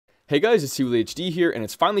Hey guys, it's Silvally HD here, and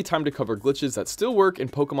it's finally time to cover glitches that still work in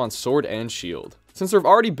Pokemon Sword and Shield. Since there have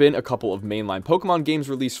already been a couple of mainline Pokemon games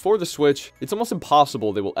released for the Switch, it's almost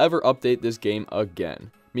impossible they will ever update this game again,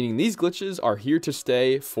 meaning these glitches are here to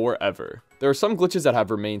stay forever. There are some glitches that have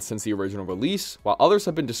remained since the original release, while others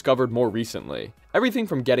have been discovered more recently. Everything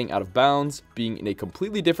from getting out of bounds, being in a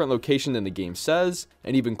completely different location than the game says,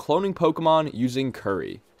 and even cloning Pokemon using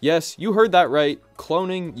Curry. Yes, you heard that right,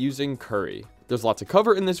 cloning using Curry. There's a lot to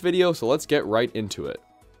cover in this video, so let's get right into it.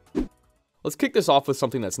 Let's kick this off with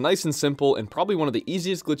something that's nice and simple and probably one of the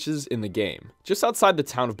easiest glitches in the game. Just outside the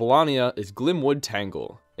town of Bolania is Glimwood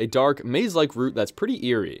Tangle, a dark, maze-like route that's pretty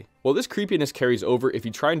eerie. Well, this creepiness carries over if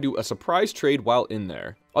you try and do a surprise trade while in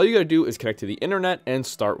there. All you gotta do is connect to the internet and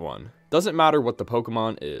start one. Doesn't matter what the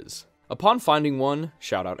Pokemon is. Upon finding one,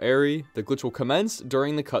 shout out Airy, the glitch will commence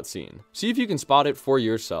during the cutscene. See if you can spot it for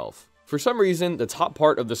yourself. For some reason, the top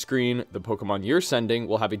part of the screen, the Pokemon you're sending,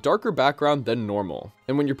 will have a darker background than normal.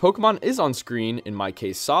 And when your Pokemon is on screen, in my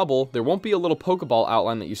case Sobble, there won't be a little Pokeball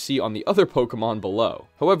outline that you see on the other Pokemon below.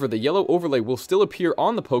 However, the yellow overlay will still appear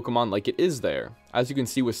on the Pokemon like it is there, as you can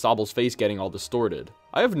see with Sobble's face getting all distorted.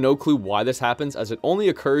 I have no clue why this happens, as it only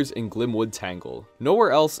occurs in Glimwood Tangle,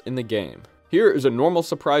 nowhere else in the game. Here is a normal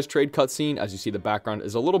surprise trade cutscene. As you see, the background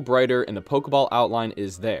is a little brighter and the Pokeball outline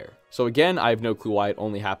is there. So again, I have no clue why it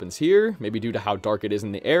only happens here, maybe due to how dark it is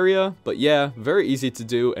in the area, but yeah, very easy to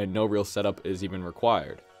do and no real setup is even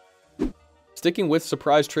required. Sticking with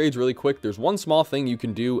surprise trades really quick, there's one small thing you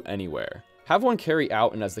can do anywhere. Have one carry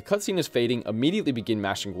out, and as the cutscene is fading, immediately begin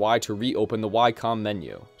mashing Y to reopen the YCOM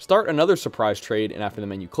menu. Start another surprise trade, and after the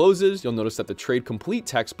menu closes, you'll notice that the trade complete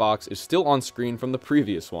text box is still on screen from the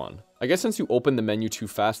previous one. I guess since you open the menu too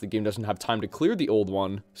fast, the game doesn't have time to clear the old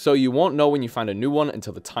one, so you won't know when you find a new one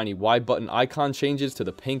until the tiny Y button icon changes to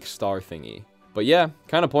the pink star thingy. But yeah,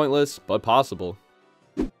 kinda pointless, but possible.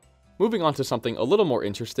 Moving on to something a little more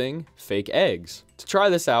interesting, fake eggs. To try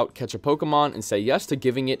this out, catch a Pokemon and say yes to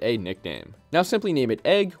giving it a nickname. Now simply name it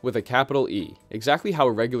Egg with a capital E, exactly how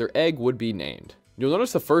a regular egg would be named. You'll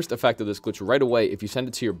notice the first effect of this glitch right away if you send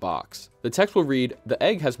it to your box. The text will read, "The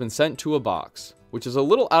egg has been sent to a box," which is a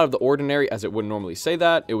little out of the ordinary as it wouldn't normally say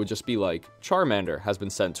that. It would just be like, Charmander has been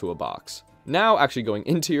sent to a box. Now, actually going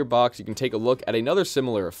into your box, you can take a look at another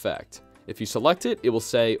similar effect. If you select it, it will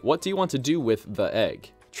say, "What do you want to do with the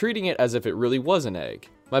egg?" treating it as if it really was an egg.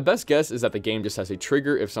 My best guess is that the game just has a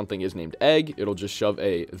trigger if something is named egg, it'll just shove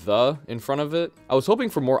a "the" in front of it. I was hoping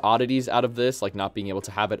for more oddities out of this, like not being able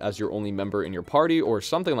to have it as your only member in your party or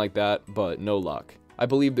something like that, but no luck. I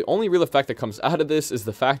believe the only real effect that comes out of this is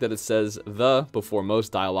the fact that it says "the" before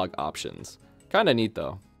most dialogue options. Kinda neat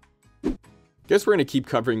though. Guess we're gonna keep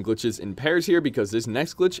covering glitches in pairs here because this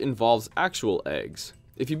next glitch involves actual eggs.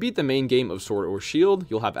 If you beat the main game of Sword or Shield,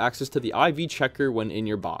 you'll have access to the IV checker when in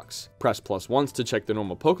your box. Press plus once to check the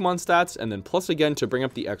normal Pokemon stats, and then plus again to bring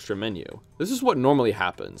up the extra menu. This is what normally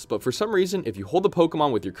happens, but for some reason, if you hold the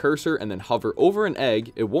Pokemon with your cursor and then hover over an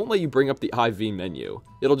egg, it won't let you bring up the IV menu.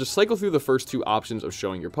 It'll just cycle through the first two options of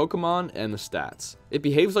showing your Pokemon and the stats. It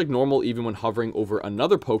behaves like normal even when hovering over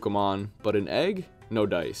another Pokemon, but an egg? No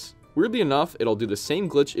dice. Weirdly enough, it'll do the same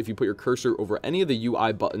glitch if you put your cursor over any of the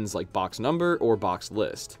UI buttons like box number or box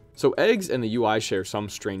list. So eggs and the UI share some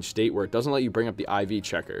strange state where it doesn't let you bring up the IV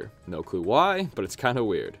checker. No clue why, but it's kinda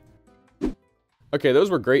weird. Okay, those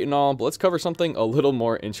were great and all, but let's cover something a little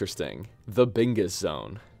more interesting. The Bingus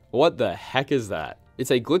Zone. What the heck is that? It's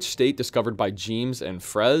a glitch state discovered by Jeems and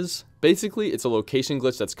Frez. Basically, it's a location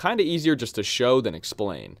glitch that's kinda easier just to show than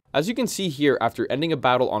explain. As you can see here, after ending a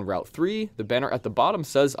battle on Route 3, the banner at the bottom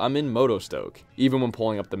says I'm in Motostoke. Even when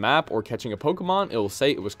pulling up the map or catching a Pokemon, it will say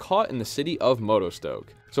it was caught in the city of Motostoke.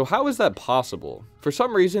 So how is that possible? For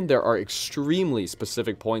some reason, there are extremely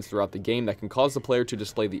specific points throughout the game that can cause the player to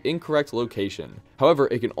display the incorrect location. However,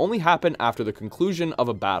 it can only happen after the conclusion of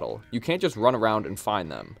a battle. You can't just run around and find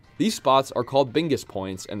them. These spots are called Bingus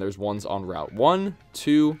points, and there's ones on Route 1,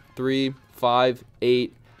 2, 3, 5,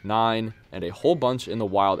 8, 9, and a whole bunch in the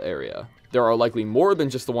wild area. There are likely more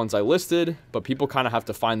than just the ones I listed, but people kind of have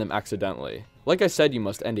to find them accidentally. Like I said, you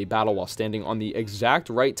must end a battle while standing on the exact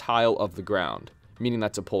right tile of the ground, meaning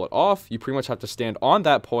that to pull it off, you pretty much have to stand on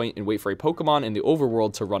that point and wait for a Pokemon in the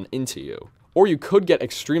overworld to run into you. Or you could get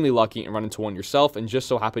extremely lucky and run into one yourself and just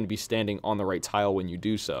so happen to be standing on the right tile when you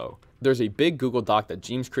do so. There's a big Google Doc that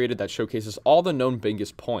Jeems created that showcases all the known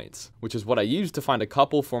Bingus points, which is what I used to find a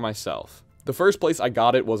couple for myself. The first place I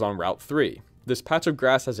got it was on Route 3. This patch of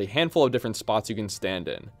grass has a handful of different spots you can stand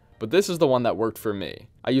in, but this is the one that worked for me.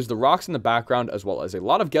 I used the rocks in the background as well as a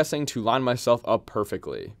lot of guessing to line myself up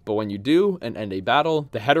perfectly, but when you do and end a battle,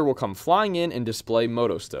 the header will come flying in and display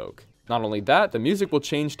Motostoke. Not only that, the music will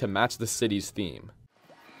change to match the city's theme.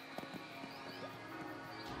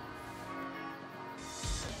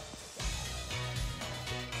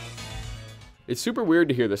 It's super weird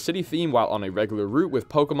to hear the city theme while on a regular route with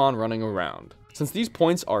Pokemon running around. Since these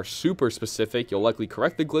points are super specific, you'll likely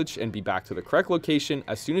correct the glitch and be back to the correct location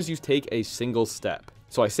as soon as you take a single step.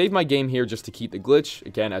 So I saved my game here just to keep the glitch.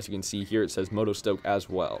 Again, as you can see here, it says Motostoke as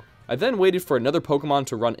well. I then waited for another Pokemon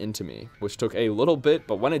to run into me, which took a little bit,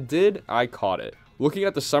 but when it did, I caught it. Looking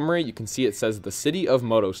at the summary, you can see it says the city of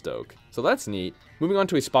Motostoke, so that's neat. Moving on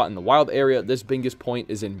to a spot in the wild area, this Bingus point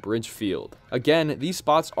is in Bridge Field. Again, these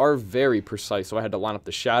spots are very precise, so I had to line up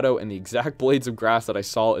the shadow and the exact blades of grass that I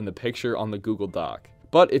saw in the picture on the Google Doc.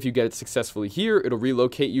 But if you get it successfully here, it'll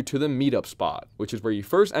relocate you to the meetup spot, which is where you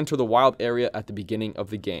first enter the wild area at the beginning of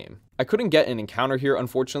the game. I couldn't get an encounter here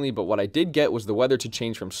unfortunately, but what I did get was the weather to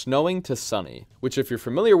change from snowing to sunny, which if you're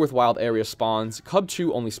familiar with wild area spawns,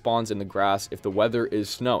 Cubchoo only spawns in the grass if the weather is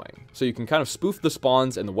snowing. So you can kind of spoof the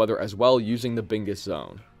spawns and the weather as well using the Bingus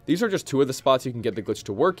Zone. These are just 2 of the spots you can get the glitch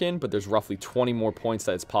to work in, but there's roughly 20 more points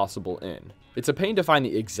that it's possible in. It's a pain to find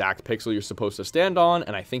the exact pixel you're supposed to stand on,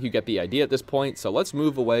 and I think you get the idea at this point, so let's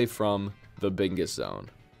move away from the Bingus Zone.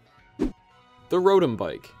 The Rotom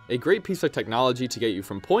bike, a great piece of technology to get you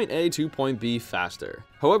from point A to point B faster.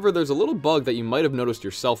 However, there's a little bug that you might have noticed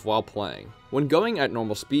yourself while playing. When going at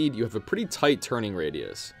normal speed, you have a pretty tight turning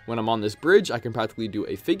radius. When I'm on this bridge, I can practically do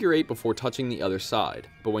a figure 8 before touching the other side.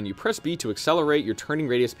 But when you press B to accelerate, your turning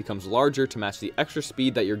radius becomes larger to match the extra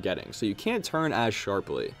speed that you're getting, so you can't turn as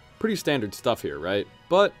sharply. Pretty standard stuff here, right?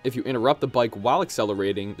 But if you interrupt the bike while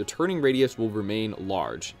accelerating, the turning radius will remain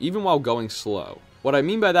large, even while going slow. What I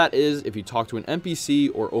mean by that is, if you talk to an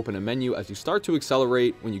NPC or open a menu as you start to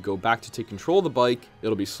accelerate, when you go back to take control of the bike,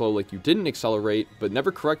 it'll be slow like you didn't accelerate, but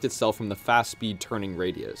never correct itself from the fast speed turning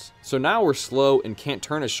radius. So now we're slow and can't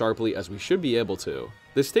turn as sharply as we should be able to.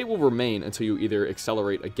 This state will remain until you either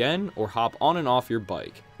accelerate again or hop on and off your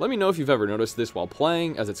bike. Let me know if you've ever noticed this while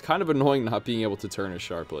playing, as it's kind of annoying not being able to turn as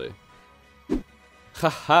sharply.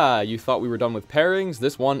 Haha, you thought we were done with pairings?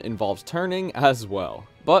 This one involves turning as well,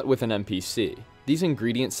 but with an NPC. These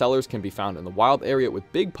ingredient sellers can be found in the wild area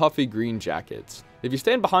with big puffy green jackets. If you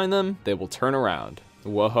stand behind them, they will turn around.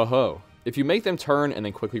 Whoa-ho-ho. If you make them turn and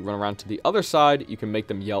then quickly run around to the other side, you can make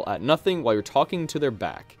them yell at nothing while you're talking to their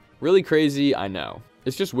back. Really crazy, I know.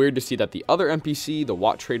 It's just weird to see that the other NPC, the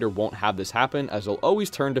Watt Trader, won't have this happen, as they'll always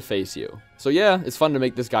turn to face you. So yeah, it's fun to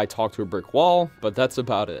make this guy talk to a brick wall, but that's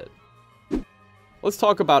about it. Let's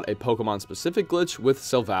talk about a Pokemon-specific glitch with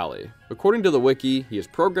Silvally. According to the wiki, he is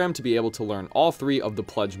programmed to be able to learn all 3 of the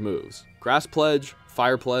Pledge moves: Grass Pledge,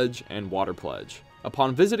 Fire Pledge, and Water Pledge.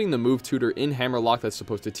 Upon visiting the move tutor in Hammerlock that's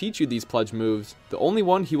supposed to teach you these Pledge moves, the only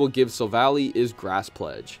one he will give Silvally is Grass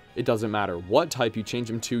Pledge. It doesn't matter what type you change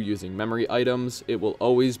him to using memory items, it will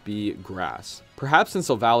always be Grass. Perhaps since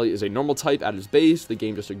Silvally is a normal type at his base, the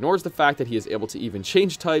game just ignores the fact that he is able to even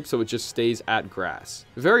change type, so it just stays at Grass.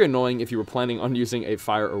 Very annoying if you were planning on using a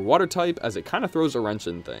Fire or Water type, as it kind of throws a wrench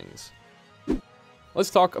in things.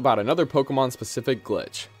 Let's talk about another Pokemon-specific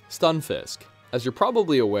glitch, Stunfisk. As you're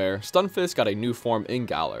probably aware, Stunfisk got a new form in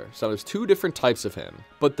Galar, so there's 2 different types of him.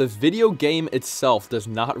 But the video game itself does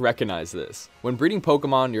not recognize this. When breeding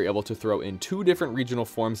Pokemon, you're able to throw in 2 different regional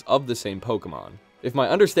forms of the same Pokemon. If my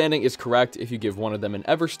understanding is correct, if you give one of them an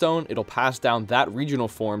Everstone, it'll pass down that regional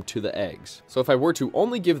form to the eggs. So if I were to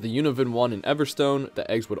only give the Univin one an Everstone, the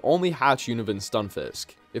eggs would only hatch Univin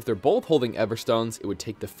Stunfisk. If they're both holding Everstones, it would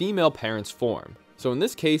take the female parent's form. So in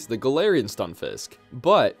this case, the Galarian Stunfisk.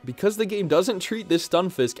 But because the game doesn't treat this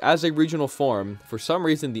Stunfisk as a regional form, for some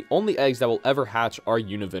reason the only eggs that will ever hatch are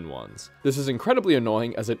Univin ones. This is incredibly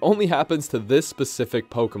annoying as it only happens to this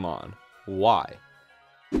specific Pokemon. Why?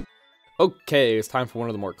 Okay, it's time for one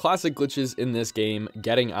of the more classic glitches in this game,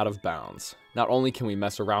 getting out of bounds. Not only can we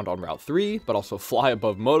mess around on Route 3, but also fly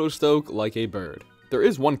above Motostoke like a bird. There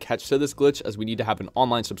is one catch to this glitch, as we need to have an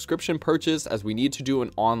online subscription purchase, as we need to do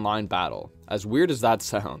an online battle. As weird as that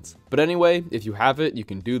sounds. But anyway, if you have it, you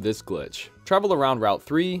can do this glitch. Travel around Route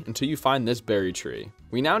 3 until you find this berry tree.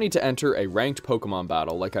 We now need to enter a ranked Pokemon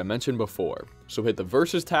battle like I mentioned before. So hit the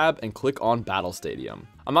Versus tab and click on Battle Stadium.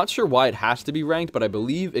 I'm not sure why it has to be ranked, but I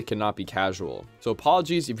believe it cannot be casual. So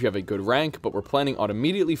apologies if you have a good rank, but we're planning on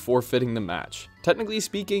immediately forfeiting the match. Technically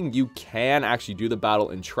speaking, you can actually do the battle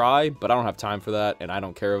and try, but I don't have time for that and I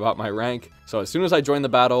don't care about my rank. So as soon as I join the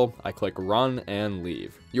battle, I click run and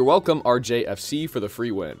leave. You're welcome, RJFC, for the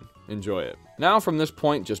free win. Enjoy it. Now from this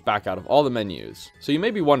point, just back out of all the menus. So you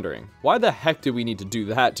may be wondering, why the heck do we need to do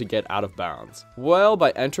that to get out of bounds? Well,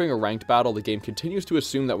 by entering a ranked battle, the game continues to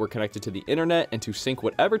assume that we're connected to the internet and to sync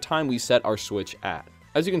whatever time we set our Switch at.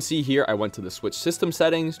 As you can see here, I went to the Switch system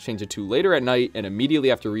settings, changed it to later at night, and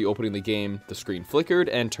immediately after reopening the game, the screen flickered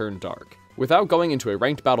and turned dark. Without going into a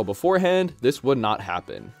ranked battle beforehand, this would not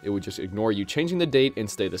happen. It would just ignore you changing the date and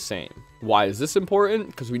stay the same. Why is this important?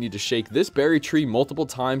 Because we need to shake this berry tree multiple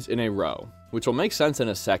times in a row, which will make sense in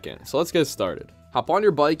a second, so let's get started. Hop on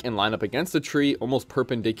your bike and line up against the tree almost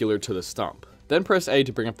perpendicular to the stump. Then press A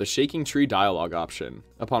to bring up the shaking tree dialog option.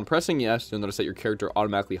 Upon pressing yes, you'll notice that your character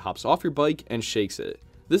automatically hops off your bike and shakes it.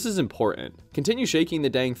 This is important. Continue shaking the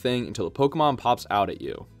dang thing until the Pokemon pops out at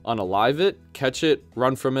you. Unalive it, catch it,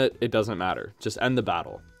 run from it, it doesn't matter. Just end the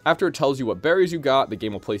battle. After it tells you what berries you got, the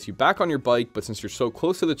game will place you back on your bike, but since you're so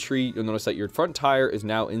close to the tree, you'll notice that your front tire is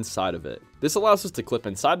now inside of it. This allows us to clip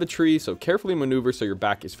inside the tree, so carefully maneuver so your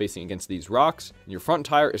back is facing against these rocks, and your front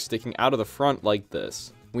tire is sticking out of the front like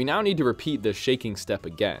this. We now need to repeat this shaking step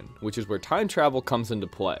again, which is where time travel comes into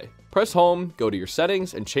play. Press home, go to your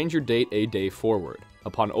settings, and change your date a day forward.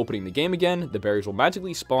 Upon opening the game again, the berries will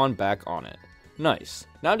magically spawn back on it. Nice.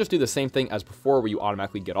 Now just do the same thing as before where you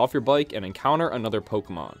automatically get off your bike and encounter another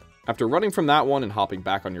Pokemon. After running from that one and hopping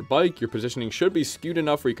back on your bike, your positioning should be skewed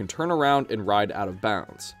enough where you can turn around and ride out of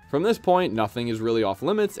bounds. From this point, nothing is really off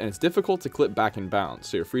limits and it's difficult to clip back in bounds,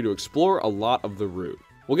 so you're free to explore a lot of the route.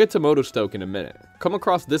 We'll get to Motostoke in a minute. Come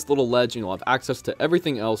across this little ledge and you'll have access to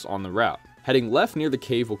everything else on the route. Heading left near the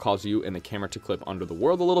cave will cause you and the camera to clip under the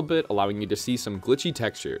world a little bit, allowing you to see some glitchy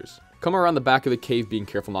textures. Come around the back of the cave being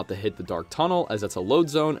careful not to hit the dark tunnel as that's a load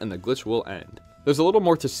zone and the glitch will end. There's a little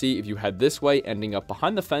more to see if you head this way, ending up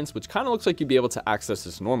behind the fence, which kind of looks like you'd be able to access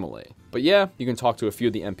this normally. But yeah, you can talk to a few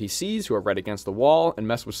of the NPCs who are right against the wall and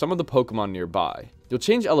mess with some of the Pokemon nearby. You'll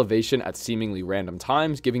change elevation at seemingly random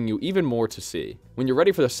times, giving you even more to see. When you're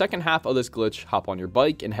ready for the second half of this glitch, hop on your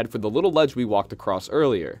bike and head for the little ledge we walked across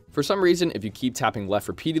earlier. For some reason, if you keep tapping left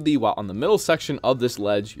repeatedly while on the middle section of this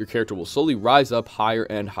ledge, your character will slowly rise up higher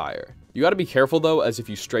and higher. You gotta be careful though, as if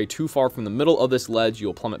you stray too far from the middle of this ledge,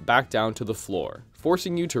 you'll plummet back down to the floor,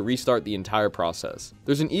 forcing you to restart the entire process.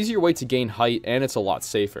 There's an easier way to gain height and it's a lot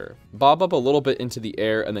safer. Bob up a little bit into the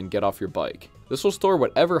air and then get off your bike. This will store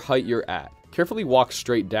whatever height you're at. Carefully walk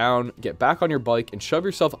straight down, get back on your bike, and shove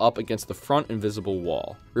yourself up against the front invisible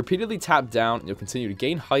wall. Repeatedly tap down and you'll continue to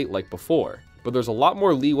gain height like before. But there's a lot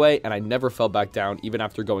more leeway and I never fell back down even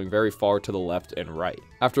after going very far to the left and right.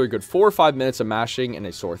 After a good 4 or 5 minutes of mashing and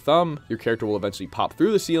a sore thumb, your character will eventually pop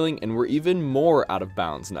through the ceiling and we're even more out of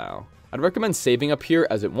bounds now. I'd recommend saving up here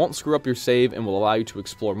as it won't screw up your save and will allow you to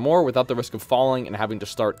explore more without the risk of falling and having to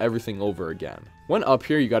start everything over again. When up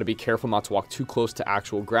here, you gotta be careful not to walk too close to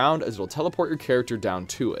actual ground as it'll teleport your character down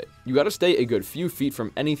to it. You gotta stay a good few feet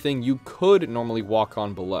from anything you could normally walk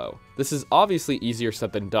on below. This is obviously easier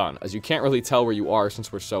said than done, as you can't really tell where you are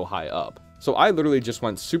since we're so high up. So I literally just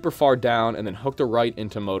went super far down and then hooked a right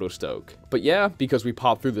into Motostoke. But yeah, because we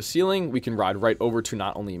popped through the ceiling, we can ride right over to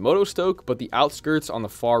not only Motostoke, but the Outskirts on the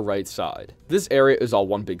far right side. This area is all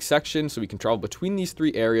one big section, so we can travel between these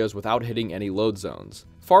 3 areas without hitting any load zones.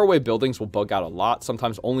 Faraway buildings will bug out a lot,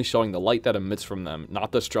 sometimes only showing the light that emits from them,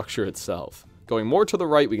 not the structure itself. Going more to the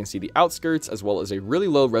right, we can see the Outskirts, as well as a really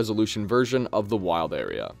low resolution version of the wild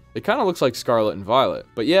area. It kind of looks like Scarlet and Violet.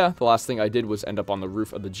 But yeah, the last thing I did was end up on the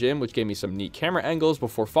roof of the gym, which gave me some neat camera angles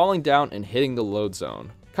before falling down and hitting the load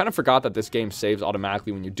zone. Kind of forgot that this game saves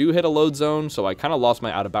automatically when you do hit a load zone, so I kind of lost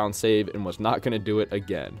my out of bounds save and was not going to do it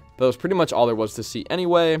again. That was pretty much all there was to see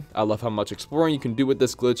anyway. I love how much exploring you can do with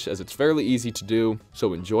this glitch, as it's fairly easy to do,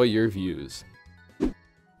 so enjoy your views.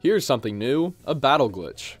 Here's something new, a battle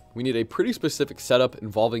glitch. We need a pretty specific setup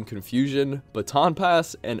involving confusion, baton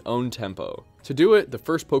pass, and own tempo. To do it, the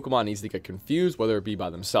first Pokemon needs to get confused, whether it be by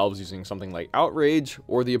themselves using something like Outrage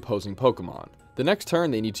or the opposing Pokemon. The next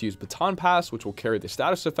turn, they need to use baton pass, which will carry the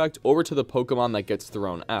status effect over to the Pokemon that gets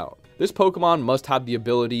thrown out. This Pokemon must have the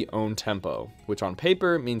ability own tempo, which on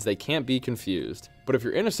paper means they can't be confused. But if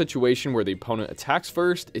you're in a situation where the opponent attacks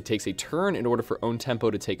first, it takes a turn in order for own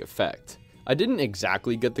tempo to take effect. I didn't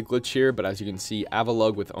exactly get the glitch here, but as you can see,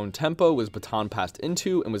 Avalugg with own tempo was baton passed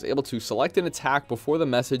into and was able to select an attack before the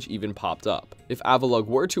message even popped up. If Avalugg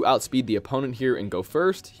were to outspeed the opponent here and go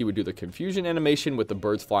first, he would do the confusion animation with the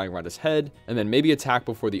birds flying around his head, and then maybe attack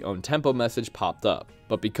before the own tempo message popped up.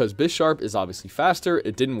 But because Bisharp is obviously faster,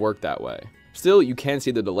 it didn't work that way. Still, you can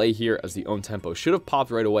see the delay here, as the own tempo should have popped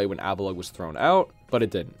right away when Avalugg was thrown out, but it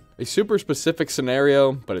didn't. A super specific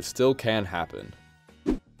scenario, but it still can happen.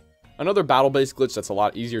 Another battle-based glitch that's a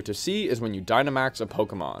lot easier to see is when you Dynamax a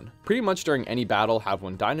Pokemon. Pretty much during any battle, have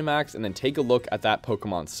one Dynamax and then take a look at that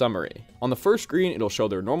Pokemon's summary. On the first screen, it'll show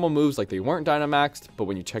their normal moves like they weren't Dynamaxed, but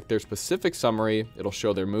when you check their specific summary, it'll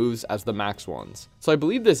show their moves as the max ones. So I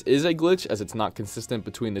believe this is a glitch as it's not consistent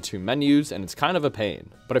between the two menus and it's kind of a pain.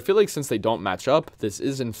 But I feel like since they don't match up, this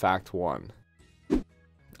is in fact one.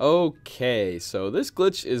 Okay, so this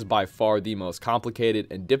glitch is by far the most complicated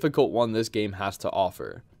and difficult one this game has to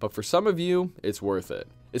offer, but for some of you, it's worth it.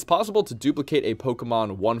 It's possible to duplicate a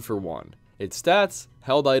Pokemon one for one. Its stats,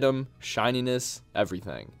 held item, shininess,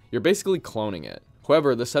 everything. You're basically cloning it.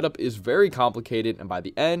 However, the setup is very complicated and by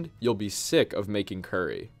the end, you'll be sick of making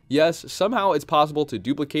curry. Yes, somehow it's possible to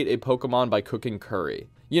duplicate a Pokemon by cooking curry.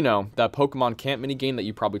 You know, that Pokemon camp minigame that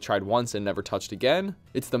you probably tried once and never touched again?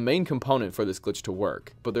 It's the main component for this glitch to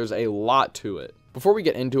work, but there's a lot to it. Before we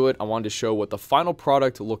get into it, I wanted to show what the final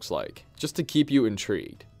product looks like, just to keep you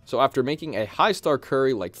intrigued. So after making a high star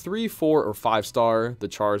curry like 3, 4, or 5 star, the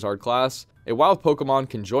Charizard class, a wild Pokemon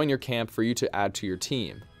can join your camp for you to add to your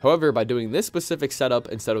team. However, by doing this specific setup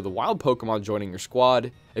instead of the wild Pokemon joining your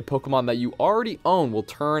squad, a Pokemon that you already own will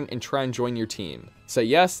turn and try and join your team. Say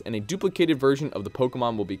yes, and a duplicated version of the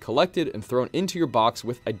Pokemon will be collected and thrown into your box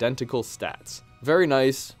with identical stats. Very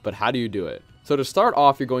nice, but how do you do it? So to start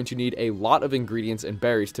off, you're going to need a lot of ingredients and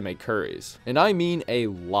berries to make curries. And I mean a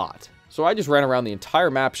lot. So I just ran around the entire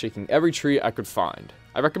map shaking every tree I could find.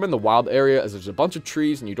 I recommend the wild area as there's a bunch of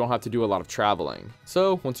trees and you don't have to do a lot of traveling.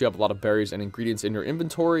 So once you have a lot of berries and ingredients in your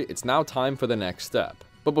inventory, it's now time for the next step.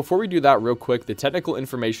 But before we do that real quick, the technical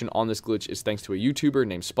information on this glitch is thanks to a YouTuber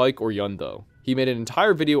named Spike Oriundo. He made an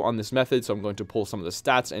entire video on this method, so I'm going to pull some of the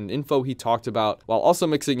stats and info he talked about, while also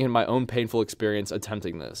mixing in my own painful experience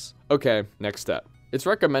attempting this. Okay, next step. It's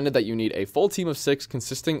recommended that you need a full team of 6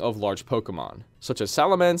 consisting of large Pokemon, such as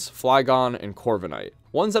Salamence, Flygon, and Corviknight,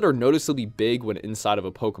 ones that are noticeably big when inside of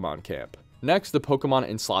a Pokemon camp. Next, the Pokemon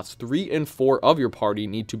in slots 3 and 4 of your party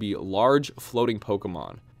need to be large floating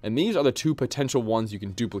Pokemon, and these are the 2 potential ones you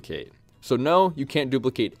can duplicate. So no, you can't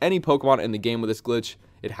duplicate any Pokemon in the game with this glitch,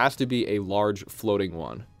 it has to be a large floating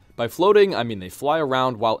one. By floating, I mean they fly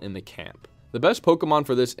around while in the camp. The best Pokemon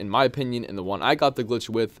for this, in my opinion, and the one I got the glitch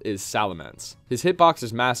with, is Salamence. His hitbox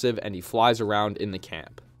is massive and he flies around in the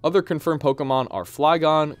camp. Other confirmed Pokemon are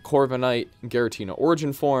Flygon, Corviknight, Giratina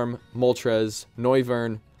Origin Form, Moltres,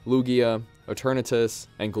 Noivern, Lugia, Eternatus,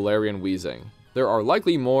 and Galarian Weezing. There are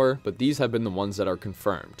likely more, but these have been the ones that are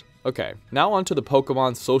confirmed. Okay, now on to the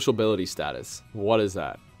Pokemon's sociability status. What is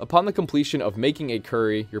that? Upon the completion of making a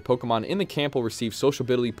curry, your Pokemon in the camp will receive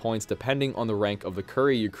sociability points depending on the rank of the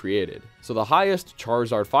curry you created. So the highest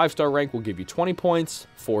Charizard 5-star rank will give you 20 points,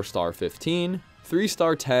 4-star 15,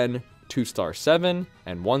 3-star 10, 2-star 7,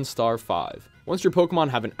 and 1-star 5. Once your Pokemon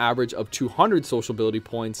have an average of 200 sociability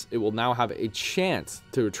points, it will now have a chance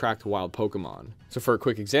to attract wild Pokemon. So for a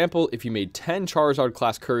quick example, if you made 10 Charizard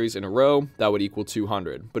class curries in a row, that would equal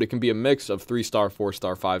 200. But it can be a mix of 3-star,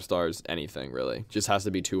 4-star, 5-stars, anything really. Just has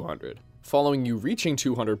to be 200. Following you reaching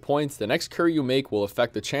 200 points, the next curry you make will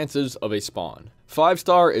affect the chances of a spawn.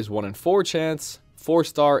 5-star is 1 in 4 chance,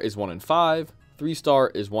 4-star is 1 in 5,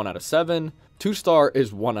 3-star is 1 out of 7, 2-star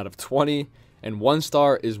is 1 out of 20, and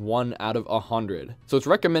 1-star is 1 out of 100. So it's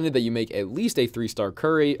recommended that you make at least a 3-star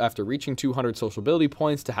curry after reaching 200 sociability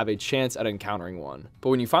points to have a chance at encountering one. But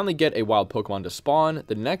when you finally get a wild Pokemon to spawn,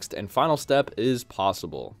 the next and final step is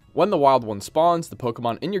possible. When the wild one spawns, the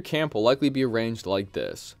Pokemon in your camp will likely be arranged like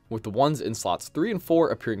this, with the ones in slots 3 and 4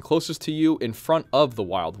 appearing closest to you in front of the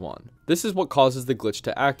wild one. This is what causes the glitch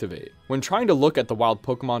to activate. When trying to look at the wild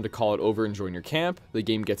Pokemon to call it over and join your camp, the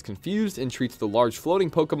game gets confused and treats the large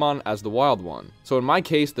floating Pokemon as the wild one. So in my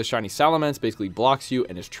case, the shiny Salamence basically blocks you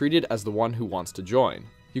and is treated as the one who wants to join.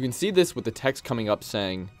 You can see this with the text coming up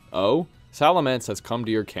saying, "Oh, Salamence has come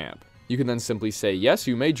to your camp." You can then simply say, "Yes,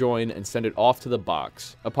 you may join," and send it off to the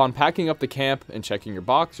box. Upon packing up the camp and checking your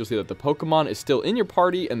box, you'll see that the Pokemon is still in your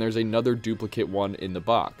party and there's another duplicate one in the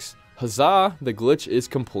box. Huzzah, the glitch is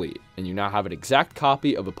complete, and you now have an exact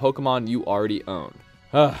copy of a Pokemon you already own.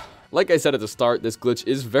 Like I said at the start, this glitch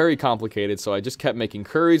is very complicated, so I just kept making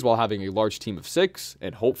curries while having a large team of 6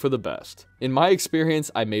 and hope for the best. In my experience,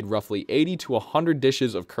 I made roughly 80 to 100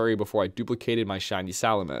 dishes of curry before I duplicated my shiny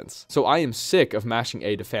Salamence. So I am sick of mashing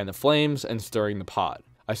A to fan the flames and stirring the pot.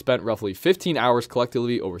 I spent roughly 15 hours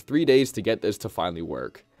collectively over 3 days to get this to finally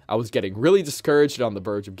work. I was getting really discouraged and on the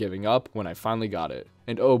verge of giving up when I finally got it.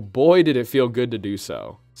 And oh boy did it feel good to do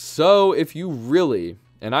so. So if you really,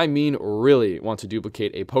 and I mean really, want to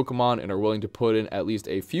duplicate a Pokemon and are willing to put in at least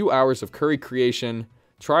a few hours of curry creation,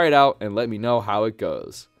 try it out and let me know how it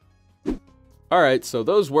goes. Alright, so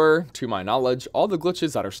those were, to my knowledge, all the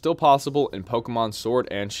glitches that are still possible in Pokemon Sword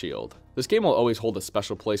and Shield. This game will always hold a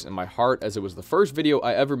special place in my heart as it was the first video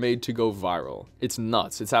I ever made to go viral. It's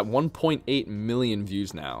nuts, it's at 1.8 million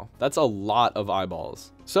views now. That's a lot of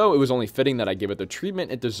eyeballs. So it was only fitting that I give it the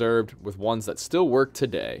treatment it deserved with ones that still work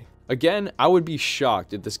today. Again, I would be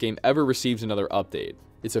shocked if this game ever receives another update.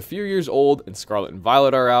 It's a few years old, and Scarlet and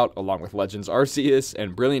Violet are out, along with Legends Arceus,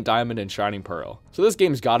 and Brilliant Diamond and Shining Pearl. So this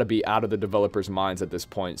game's gotta be out of the developers' minds at this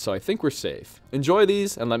point, so I think we're safe. Enjoy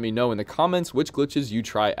these, and let me know in the comments which glitches you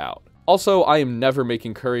try out. Also, I am never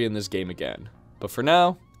making curry in this game again. But for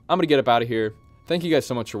now, I'm gonna get up out of here. Thank you guys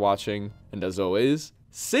so much for watching, and as always,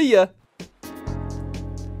 see ya!